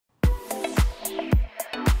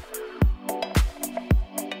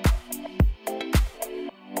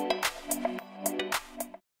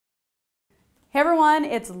everyone,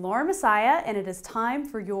 it's Lauren Messiah, and it is time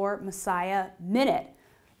for your Messiah Minute.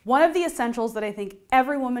 One of the essentials that I think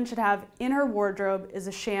every woman should have in her wardrobe is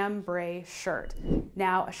a chambray shirt.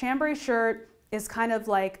 Now, a chambray shirt is kind of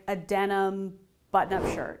like a denim button-up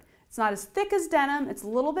shirt. It's not as thick as denim, it's a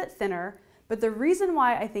little bit thinner, but the reason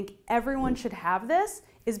why I think everyone should have this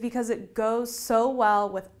is because it goes so well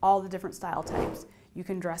with all the different style types. You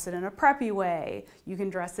can dress it in a preppy way, you can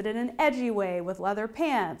dress it in an edgy way with leather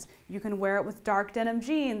pants, you can wear it with dark denim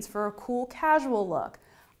jeans for a cool casual look.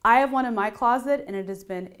 I have one in my closet and it has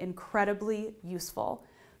been incredibly useful.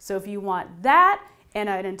 So if you want that and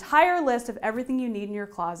an entire list of everything you need in your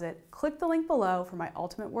closet, click the link below for my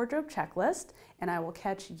ultimate wardrobe checklist, and I will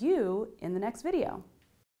catch you in the next video.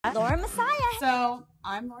 Lauren Messiah. So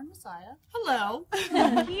I'm Lauren Messiah. Hello.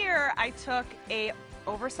 Here I took a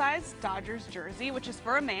oversized Dodgers jersey, which is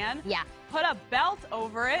for a man. Yeah. Put a belt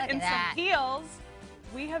over it Look and at some heels.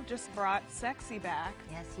 We have just brought sexy back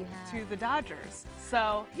Yes, you have. to the Dodgers.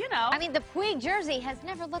 So, you know. I mean, the Puig jersey has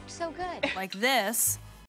never looked so good. Like this.